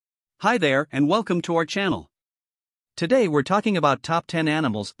Hi there and welcome to our channel. Today we're talking about top 10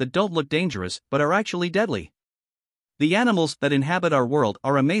 animals that don't look dangerous but are actually deadly. The animals that inhabit our world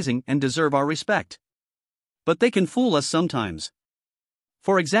are amazing and deserve our respect. But they can fool us sometimes.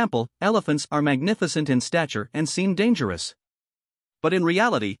 For example, elephants are magnificent in stature and seem dangerous. But in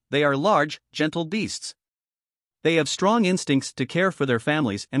reality, they are large, gentle beasts. They have strong instincts to care for their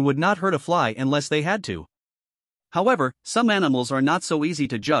families and would not hurt a fly unless they had to. However, some animals are not so easy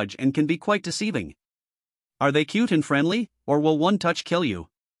to judge and can be quite deceiving. Are they cute and friendly, or will one touch kill you?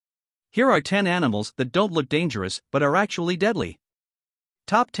 Here are 10 animals that don't look dangerous but are actually deadly.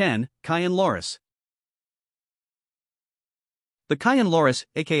 Top 10, Cayenne loris. The Cayenne loris,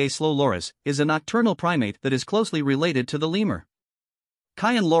 aka slow loris, is a nocturnal primate that is closely related to the lemur.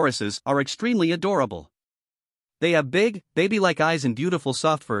 Cayenne lorises are extremely adorable. They have big, baby-like eyes and beautiful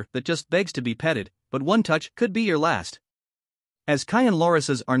soft fur that just begs to be petted, but one touch could be your last. As Cayenne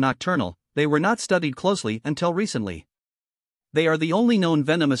lorises are nocturnal, they were not studied closely until recently. They are the only known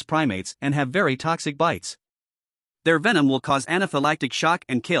venomous primates and have very toxic bites. Their venom will cause anaphylactic shock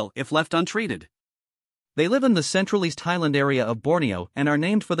and kill if left untreated. They live in the Central East Highland area of Borneo and are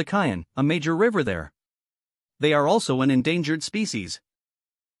named for the Cayenne, a major river there. They are also an endangered species.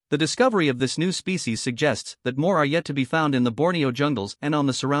 The discovery of this new species suggests that more are yet to be found in the Borneo jungles and on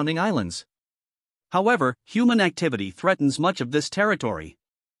the surrounding islands. However, human activity threatens much of this territory.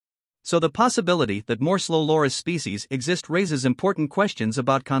 So the possibility that more slow loris species exist raises important questions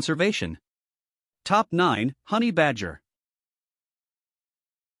about conservation. Top 9, Honey Badger.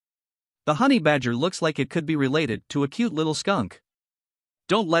 The honey badger looks like it could be related to a cute little skunk.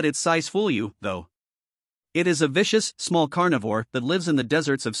 Don't let its size fool you, though. It is a vicious, small carnivore that lives in the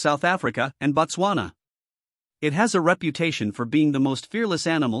deserts of South Africa and Botswana. It has a reputation for being the most fearless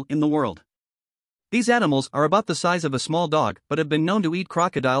animal in the world. These animals are about the size of a small dog but have been known to eat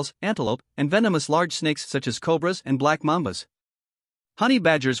crocodiles, antelope, and venomous large snakes such as cobras and black mambas. Honey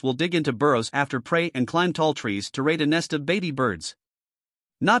badgers will dig into burrows after prey and climb tall trees to raid a nest of baby birds.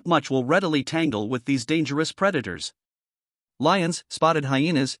 Not much will readily tangle with these dangerous predators. Lions, spotted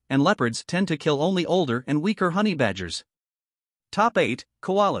hyenas, and leopards tend to kill only older and weaker honey badgers. Top 8,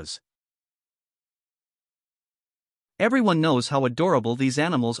 Koalas. Everyone knows how adorable these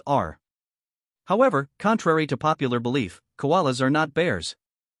animals are. However, contrary to popular belief, koalas are not bears.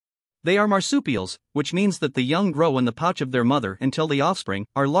 They are marsupials, which means that the young grow in the pouch of their mother until the offspring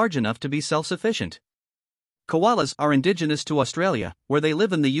are large enough to be self-sufficient. Koalas are indigenous to Australia, where they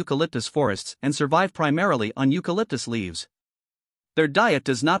live in the eucalyptus forests and survive primarily on eucalyptus leaves. Their diet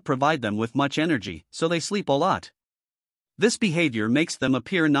does not provide them with much energy, so they sleep a lot. This behavior makes them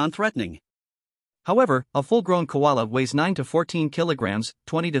appear non-threatening. However, a full-grown koala weighs 9 to 14 kilograms,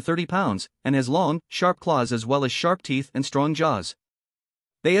 20 to 30 pounds, and has long, sharp claws as well as sharp teeth and strong jaws.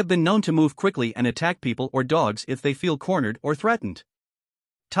 They have been known to move quickly and attack people or dogs if they feel cornered or threatened.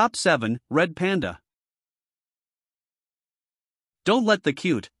 Top 7, Red Panda. Don't let the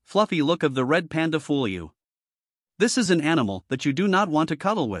cute, fluffy look of the red panda fool you. This is an animal that you do not want to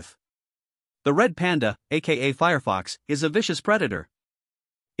cuddle with. The red panda, aka firefox, is a vicious predator.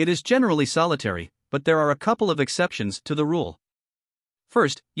 It is generally solitary, but there are a couple of exceptions to the rule.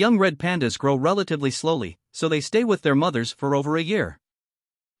 First, young red pandas grow relatively slowly, so they stay with their mothers for over a year.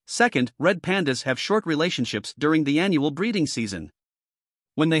 Second, red pandas have short relationships during the annual breeding season.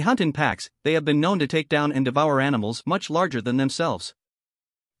 When they hunt in packs, they have been known to take down and devour animals much larger than themselves.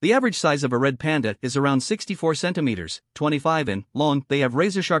 The average size of a red panda is around 64 centimeters, 25 in, long. They have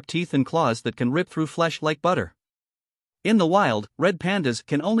razor-sharp teeth and claws that can rip through flesh like butter. In the wild, red pandas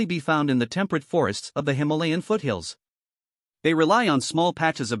can only be found in the temperate forests of the Himalayan foothills. They rely on small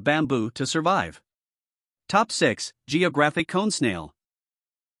patches of bamboo to survive. Top 6, Geographic cone snail.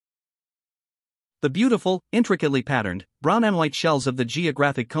 The beautiful, intricately patterned, brown and white shells of the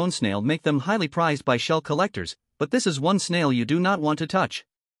geographic cone snail make them highly prized by shell collectors, but this is one snail you do not want to touch.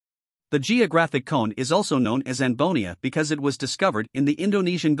 The geographic cone is also known as Ambonia because it was discovered in the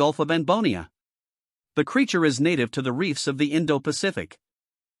Indonesian Gulf of Ambonia. The creature is native to the reefs of the Indo-Pacific.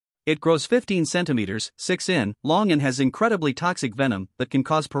 It grows 15 centimeters, 6 in, long and has incredibly toxic venom that can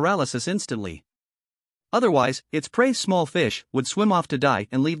cause paralysis instantly. Otherwise, its prey, small fish, would swim off to die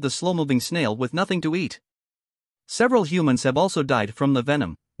and leave the slow-moving snail with nothing to eat. Several humans have also died from the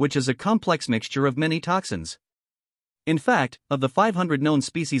venom, which is a complex mixture of many toxins. In fact, of the 500 known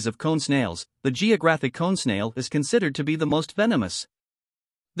species of cone snails, the geographic cone snail is considered to be the most venomous.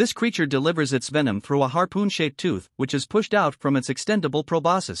 This creature delivers its venom through a harpoon-shaped tooth which is pushed out from its extendable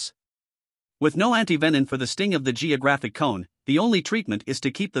proboscis. With no antivenom for the sting of the geographic cone, the only treatment is to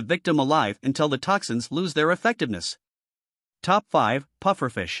keep the victim alive until the toxins lose their effectiveness. Top 5,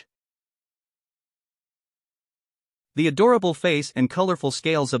 Pufferfish. The adorable face and colorful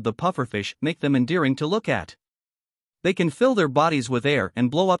scales of the pufferfish make them endearing to look at. They can fill their bodies with air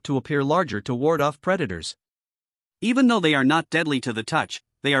and blow up to appear larger to ward off predators. Even though they are not deadly to the touch,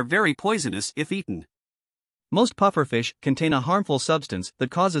 they are very poisonous if eaten. Most pufferfish contain a harmful substance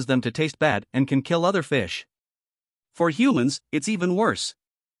that causes them to taste bad and can kill other fish. For humans, it's even worse.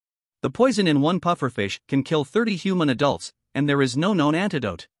 The poison in one pufferfish can kill 30 human adults, and there is no known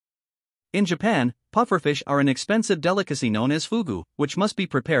antidote. In Japan, pufferfish are an expensive delicacy known as fugu, which must be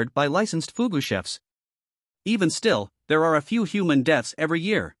prepared by licensed fugu chefs. Even still, there are a few human deaths every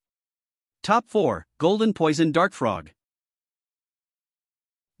year. Top 4. Golden poison dart frog.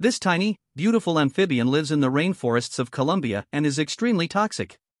 This tiny, beautiful amphibian lives in the rainforests of Colombia and is extremely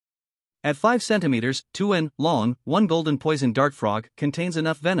toxic. At 5 centimeters, 2 in long, one golden poison dart frog contains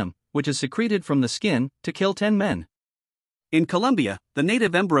enough venom, which is secreted from the skin, to kill 10 men. In Colombia, the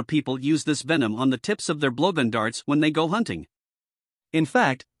native Embra people use this venom on the tips of their blowgun darts when they go hunting. In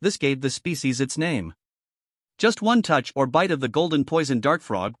fact, this gave the species its name. Just one touch or bite of the golden poison dart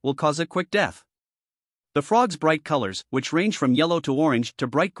frog will cause a quick death. The frog's bright colors, which range from yellow to orange to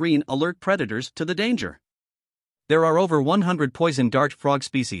bright green, alert predators to the danger. There are over 100 poison dart frog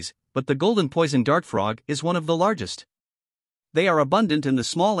species, but the golden poison dart frog is one of the largest. They are abundant in the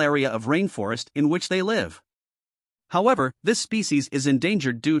small area of rainforest in which they live. However, this species is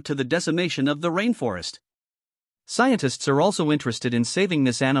endangered due to the decimation of the rainforest. Scientists are also interested in saving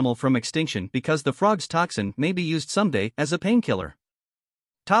this animal from extinction because the frog's toxin may be used someday as a painkiller.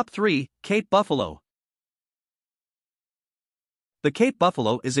 Top 3. Cape buffalo. The Cape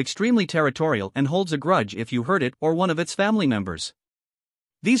buffalo is extremely territorial and holds a grudge if you hurt it or one of its family members.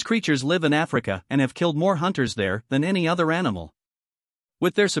 These creatures live in Africa and have killed more hunters there than any other animal.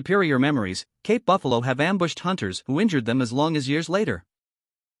 With their superior memories, Cape buffalo have ambushed hunters who injured them as long as years later.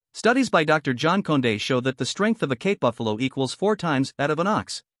 Studies by Dr. John Condé show that the strength of a Cape buffalo equals 4 times that of an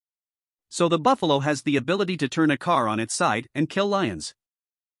ox. So the buffalo has the ability to turn a car on its side and kill lions.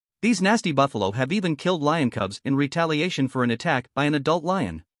 These nasty buffalo have even killed lion cubs in retaliation for an attack by an adult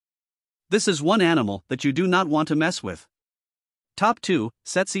lion. This is one animal that you do not want to mess with. Top 2.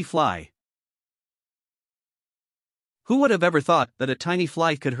 Tsetse fly. Who would have ever thought that a tiny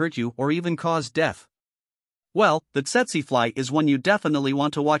fly could hurt you or even cause death? Well, the tsetse fly is one you definitely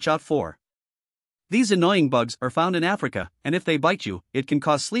want to watch out for. These annoying bugs are found in Africa, and if they bite you, it can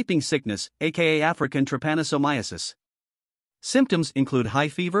cause sleeping sickness, aka African trypanosomiasis. Symptoms include high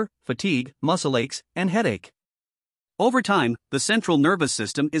fever, fatigue, muscle aches, and headache. Over time, the central nervous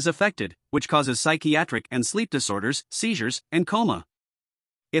system is affected, which causes psychiatric and sleep disorders, seizures, and coma.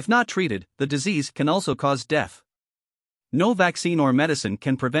 If not treated, the disease can also cause death. No vaccine or medicine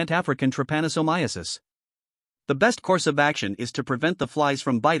can prevent African trypanosomiasis. The best course of action is to prevent the flies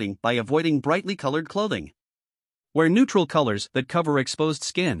from biting by avoiding brightly colored clothing. Wear neutral colors that cover exposed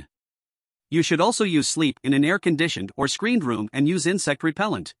skin. You should also use sleep in an air-conditioned or screened room and use insect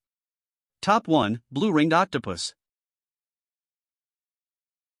repellent. Top 1. Blue-ringed octopus.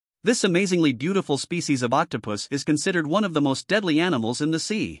 This amazingly beautiful species of octopus is considered one of the most deadly animals in the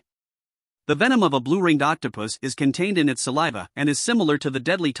sea. The venom of a blue-ringed octopus is contained in its saliva and is similar to the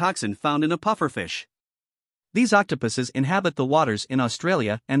deadly toxin found in a pufferfish. These octopuses inhabit the waters in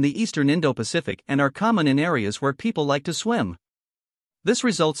Australia and the eastern Indo-Pacific and are common in areas where people like to swim. This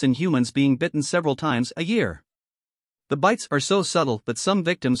results in humans being bitten several times a year. The bites are so subtle that some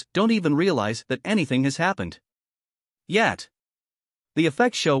victims don't even realize that anything has happened. Yet, the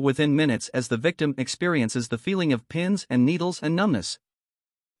effects show within minutes as the victim experiences the feeling of pins and needles and numbness.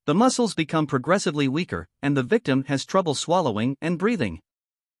 The muscles become progressively weaker, and the victim has trouble swallowing and breathing.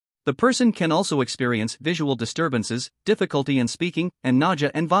 The person can also experience visual disturbances, difficulty in speaking, and nausea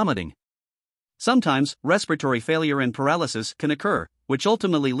and vomiting. Sometimes, respiratory failure and paralysis can occur, which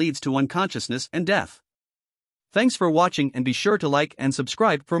ultimately leads to unconsciousness and death. Thanks for watching, and be sure to like and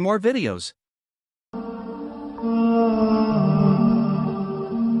subscribe for more videos.